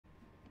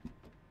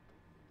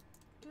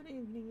Good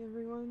evening,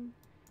 everyone.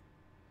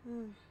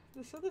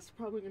 So this is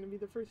probably going to be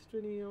the first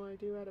video I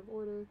do out of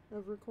order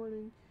of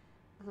recording.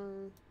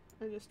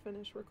 I just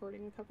finished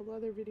recording a couple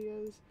other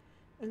videos,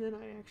 and then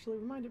I actually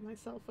reminded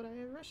myself what I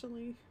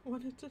originally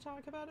wanted to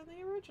talk about in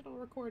the original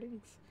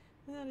recordings,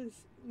 and that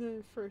is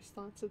the first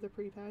thoughts of the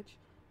pre-patch.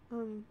 I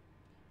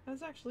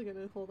was actually going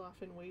to hold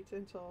off and wait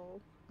until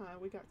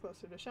we got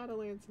closer to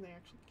Shadowlands and they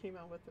actually came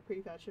out with the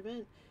pre-patch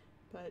event,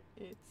 but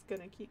it's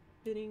going to keep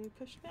getting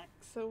pushed back,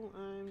 so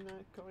I'm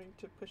not going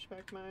to push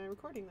back my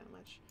recording that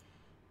much.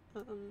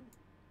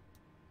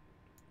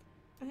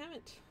 I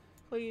haven't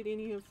played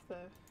any of the,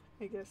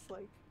 I guess,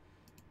 like,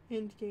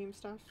 end game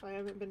stuff. I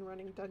haven't been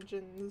running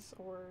dungeons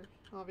or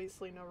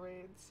obviously no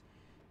raids.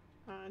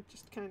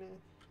 Just kind of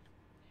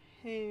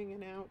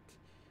hanging out,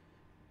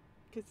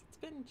 because it's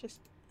been just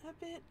a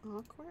bit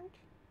awkward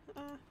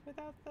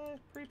without the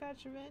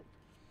pre-patch event.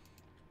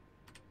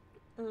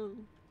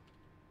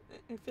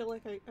 I feel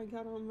like I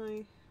got all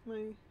my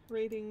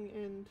raiding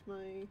and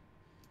my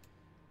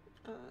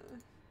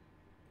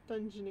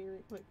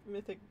dungeoneering, like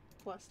Mythic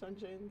Plus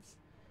dungeons,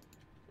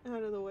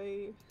 out of the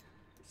way,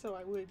 so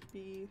I would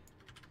be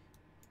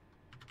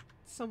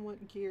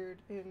somewhat geared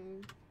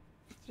and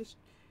just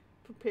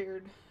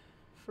prepared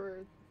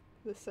for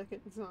the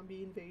second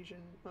zombie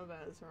invasion of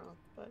Azeroth,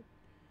 but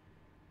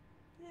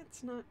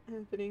it's not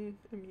happening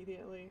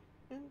immediately.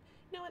 And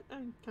you know what,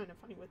 I'm kind of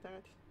fine with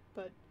that,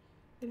 but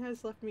it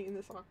has left me in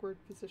this awkward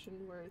position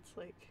where it's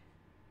like,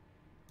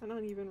 I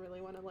don't even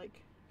really want to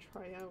like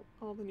try out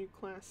all the new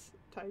class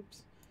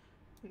types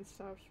and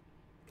stuff,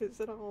 because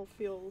it all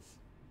feels,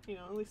 you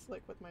know, at least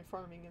like with my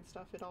farming and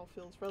stuff, it all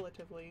feels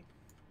relatively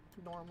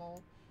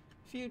normal.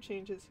 A few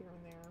changes here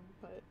and there,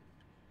 but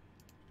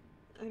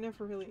I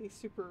never really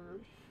super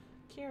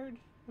cared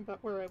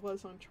about where I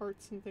was on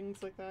charts and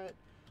things like that.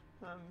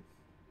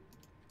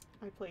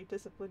 I play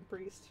Disciplined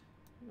Priest,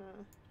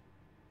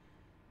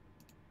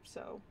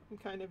 so I'm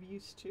kind of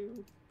used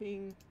to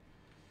being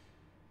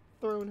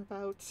thrown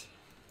about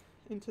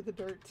into the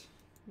dirt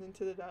and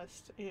into the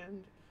dust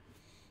and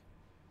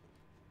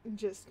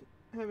just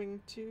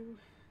having to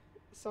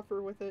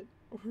suffer with it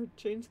or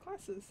change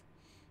classes.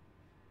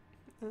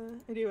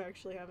 I do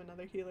actually have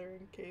another healer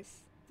in case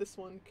this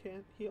one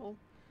can't heal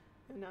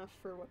enough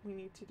for what we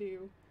need to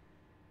do,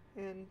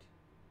 and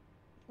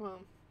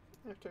well,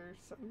 after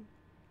some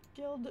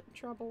guild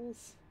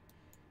troubles,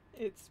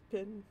 it's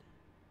been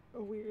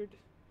a weird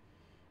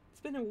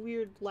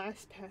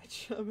last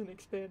patch of an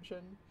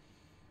expansion,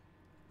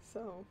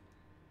 so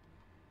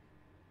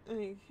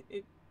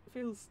it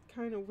feels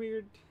kind of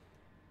weird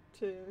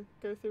to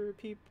go through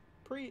a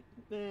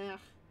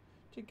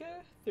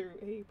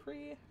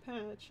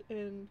pre-patch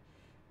and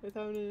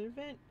without an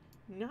event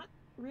not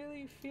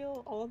really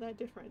feel all that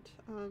different.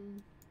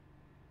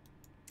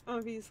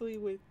 Obviously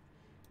with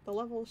the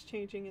levels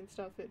changing and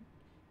stuff,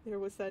 there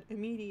was that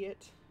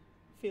immediate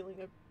feeling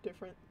of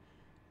different,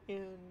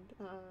 and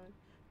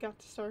got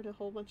to start a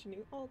whole bunch of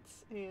new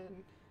alts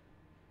and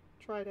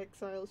tried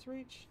Exile's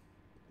Reach.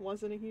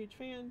 Wasn't a huge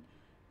fan.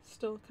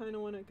 Still kind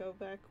of want to go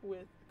back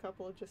with a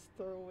couple of just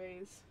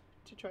throwaways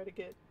to try to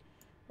get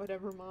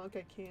whatever mog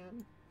I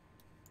can,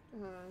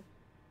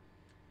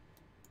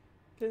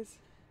 because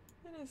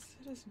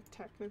it is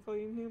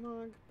technically a new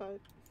mog, but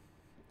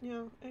you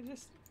know, I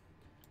just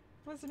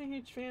wasn't a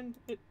huge fan.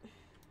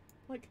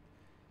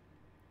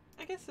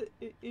 I guess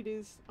it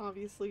is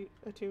obviously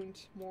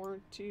attuned more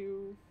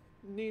to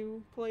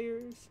new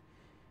players,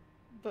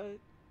 but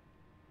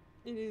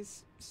it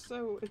is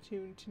so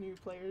attuned to new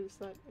players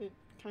that it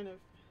kind of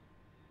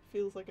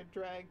feels like a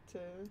drag to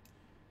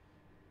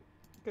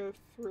go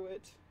through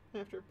it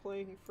after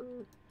playing for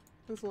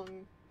as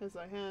long as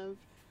I have.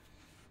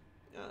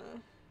 I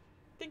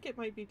think it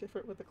might be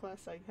different with the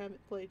class I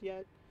haven't played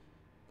yet,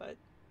 but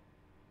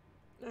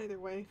either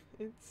way,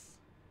 it's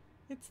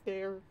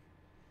there,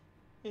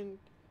 and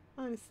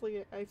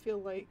honestly, I feel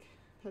like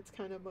that's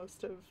kind of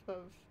most of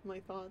my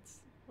thoughts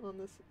on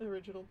this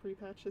original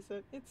pre-patch, is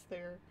that it's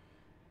there.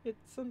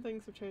 Some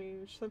things have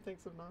changed, some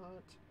things have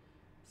not.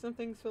 Some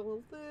things feel a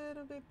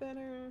little bit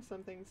better,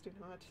 some things do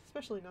not,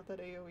 especially not that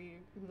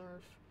AoE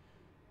nerf.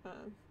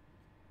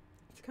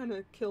 It's kind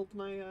of killed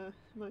my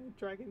my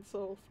Dragon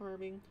Soul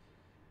farming,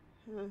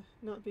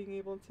 not being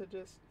able to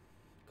just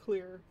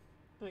clear,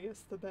 I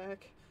guess, the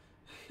back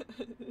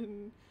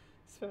in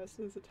as fast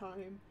as a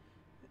time.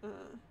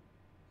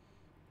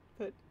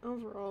 But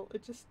overall,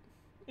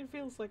 it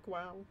feels like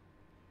WoW.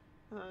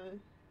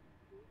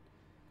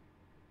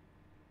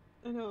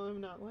 I know I'm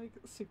not like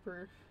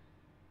super,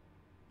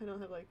 I don't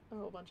have like a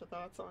whole bunch of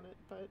thoughts on it,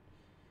 but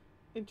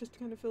it just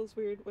kind of feels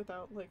weird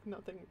without like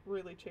nothing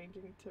really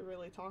changing to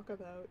really talk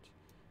about.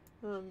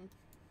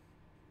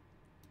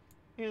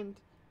 And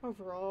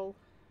overall,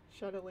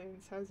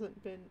 Shadowlands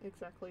hasn't been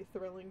exactly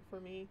thrilling for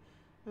me.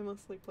 I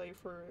mostly play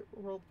for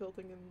world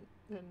building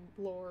and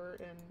lore,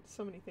 and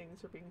so many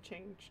things are being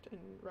changed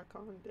and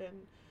retconned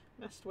and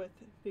messed with,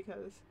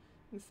 because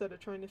instead of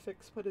trying to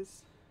fix what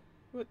is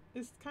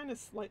kind of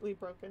slightly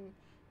broken,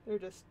 they're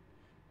just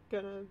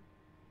gonna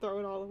throw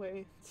it all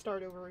away,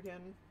 start over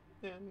again,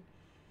 And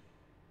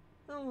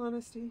in all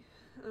honesty,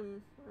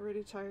 I'm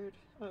already tired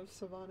of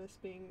Sylvanas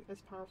being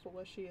as powerful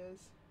as she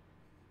is.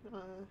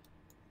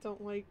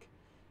 Don't like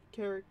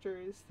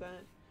characters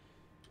that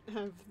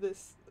have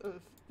this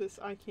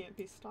I can't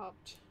be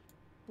stopped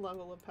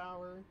level of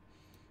power.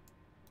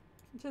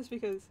 Just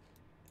because,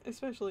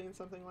 especially in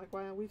something like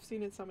WoW, we've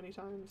seen it so many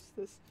times.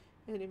 This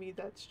enemy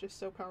that's just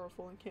so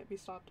powerful and can't be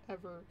stopped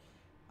ever.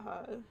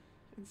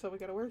 And so we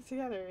gotta work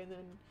together, and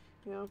then,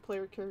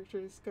 player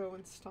characters go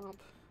and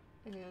stomp,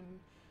 and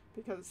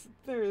because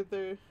they're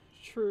the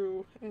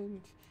true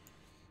and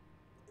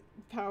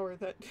power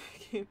that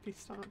can't be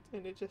stopped,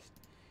 and it just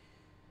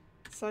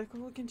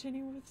cycle will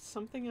continue with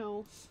something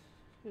else,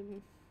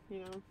 and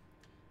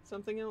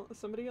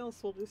somebody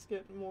else will just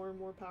get more and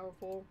more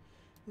powerful,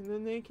 and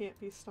then they can't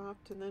be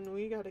stopped, and then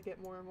we gotta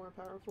get more and more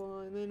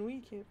powerful, and then we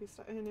can't be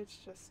stopped, and it's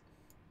just,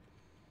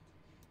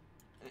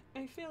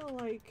 I feel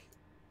like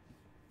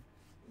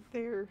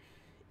there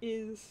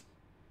is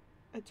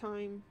a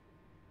time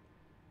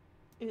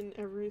in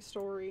every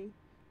story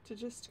to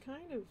just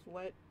kind of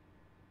let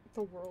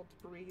the world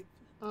breathe,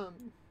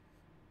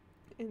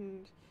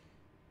 and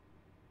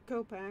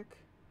go back,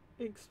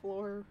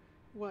 explore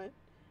what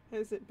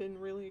hasn't been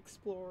really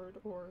explored,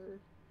 or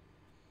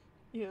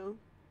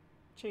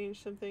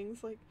change some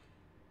things. Like,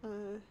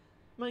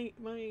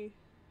 my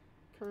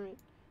current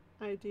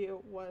idea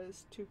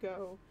was to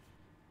go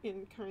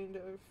and kind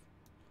of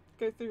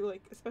go through,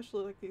 like,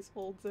 especially like these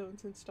old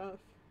zones and stuff,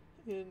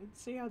 and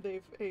see how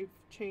they've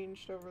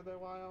changed over the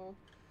while.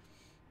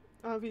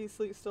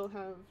 Obviously, you still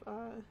have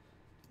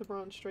the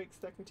bronze strakes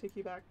that can take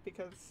you back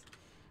because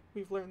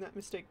we've learned that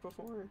mistake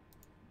before.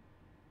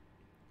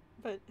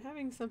 But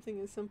having something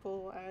as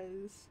simple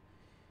as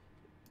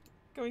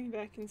going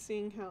back and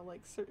seeing how,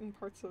 like, certain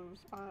parts of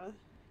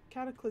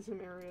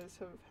Cataclysm areas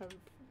have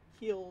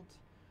healed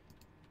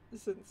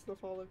since the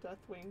fall of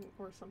Deathwing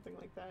or something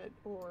like that,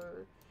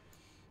 or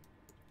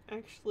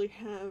actually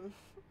have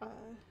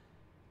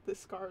the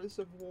scars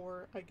of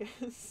war, I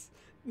guess,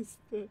 is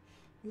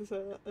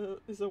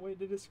a way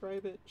to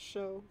describe it,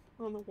 show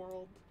on the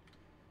world.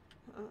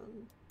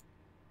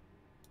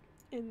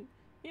 And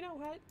you know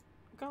what?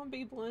 Gonna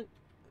be blunt.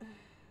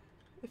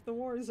 If the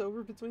war is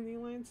over between the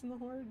Alliance and the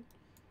Horde,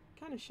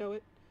 kind of show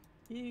it.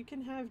 You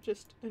can have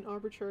just an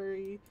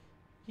arbitrary,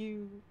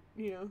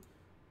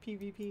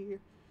 PvP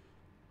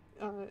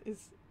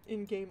is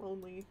in-game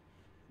only,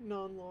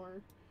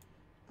 non-lore,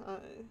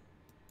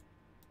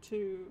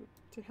 to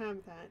have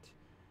that.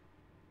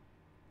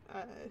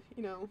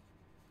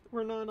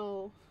 We're not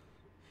all...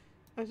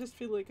 I just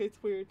feel like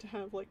it's weird to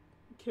have, like,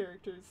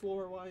 characters,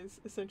 lore-wise,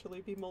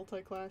 essentially be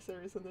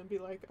multi-classers and then be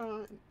like,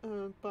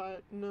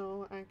 but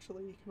no,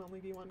 actually, you can only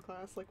be one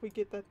class. Like, we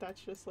get that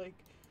that's just, like,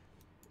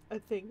 a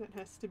thing that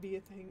has to be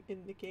a thing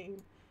in the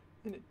game,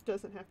 and it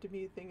doesn't have to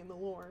be a thing in the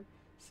lore.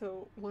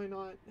 So why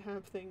not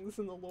have things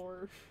in the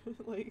lore,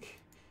 like,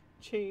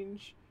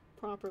 change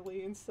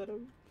properly and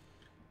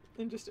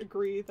just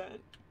agree that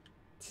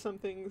some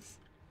things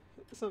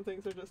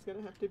are just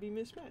gonna have to be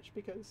mismatched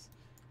because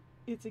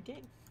it's a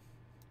game.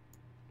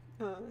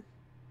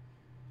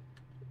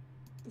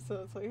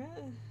 So it's like,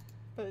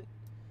 but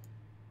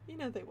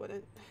they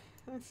wouldn't.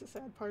 That's the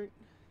sad part.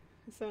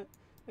 Is that,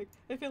 like,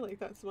 I feel like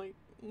that's my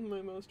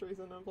most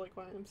reason of, like,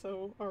 why I'm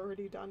so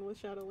already done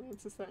with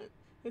Shadowlands, is that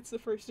it's the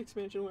first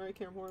expansion where I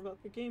care more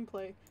about the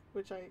gameplay,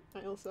 which I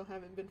also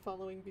haven't been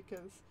following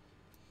because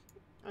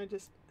I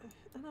don't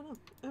know.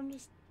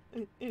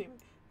 Anyway,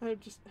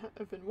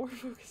 I've been more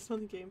focused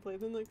on the gameplay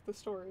than, like, the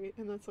story,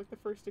 and that's, like, the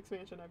first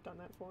expansion I've done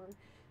that for,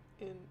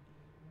 and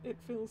it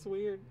feels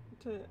weird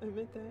to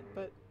admit that,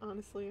 but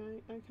honestly,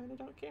 I kind of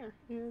don't care.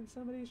 And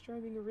somebody's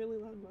driving a really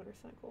loud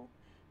motorcycle.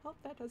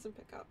 Hope that doesn't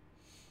pick up.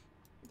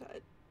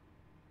 But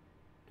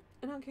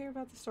I don't care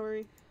about the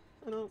story.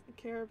 I don't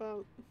care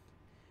about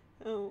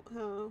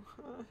how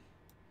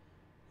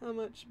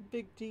much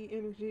big D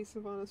energy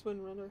Sylvanas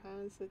Windrunner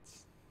has.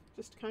 It's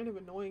just kind of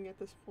annoying at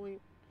this point.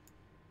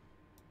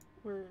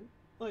 Where,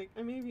 like,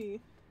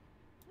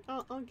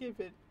 I'll give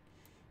it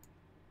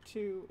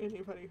to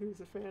anybody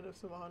who's a fan of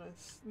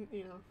Sylvanas.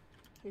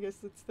 I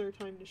guess it's their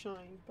time to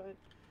shine, but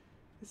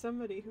as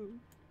somebody who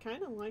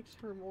kind of liked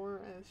her more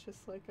as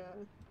just like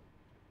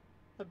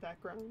a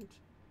background,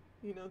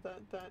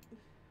 that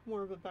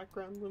more of a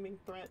background looming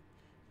threat,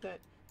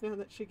 that now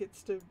that she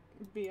gets to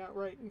be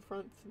outright in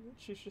front,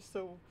 she's just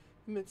so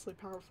immensely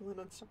powerful and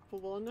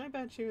unstoppable. And I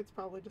bet you it's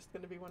probably just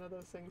going to be one of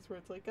those things where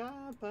it's like,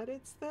 but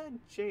it's the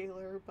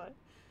jailer. But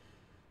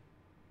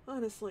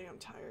honestly, I'm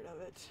tired of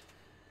it.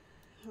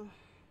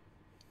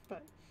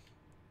 But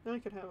I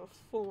could have a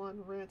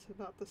full-on rant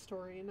about the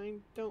story, and I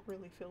don't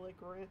really feel like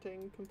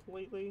ranting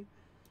completely.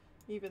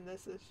 Even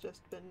this has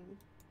just been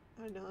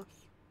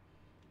enough.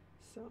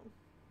 So,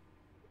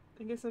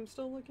 I guess I'm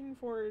still looking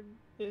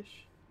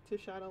forward-ish to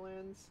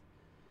Shadowlands.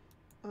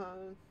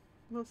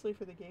 Mostly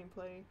for the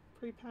gameplay.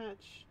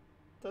 Pre-patch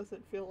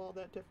doesn't feel all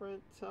that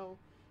different, so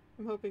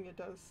I'm hoping it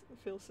does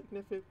feel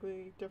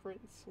significantly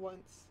different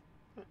once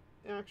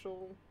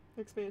actual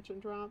expansion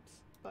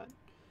drops. But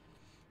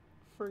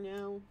for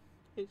now,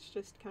 It's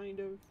just kind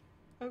of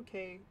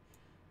okay.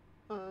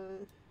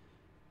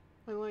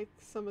 I like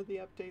some of the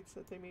updates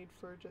that they made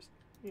for just,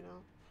 you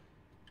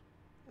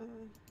know,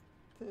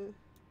 the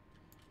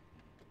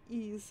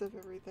ease of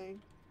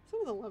everything.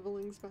 Some of the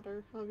leveling's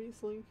better,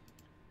 obviously.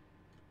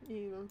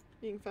 You know,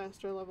 being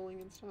faster leveling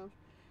and stuff.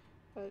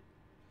 But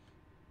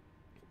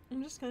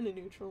I'm just kind of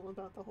neutral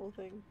about the whole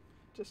thing.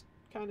 Just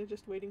kind of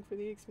just waiting for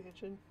the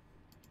expansion.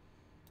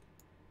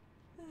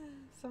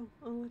 So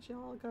I'll let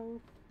y'all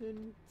go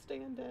and stay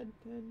undead,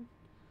 and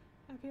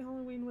happy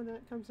Halloween when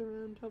that comes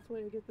around.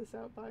 Hopefully I get this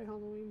out by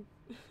Halloween.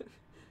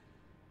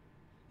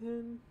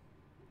 And,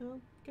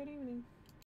 well, good evening.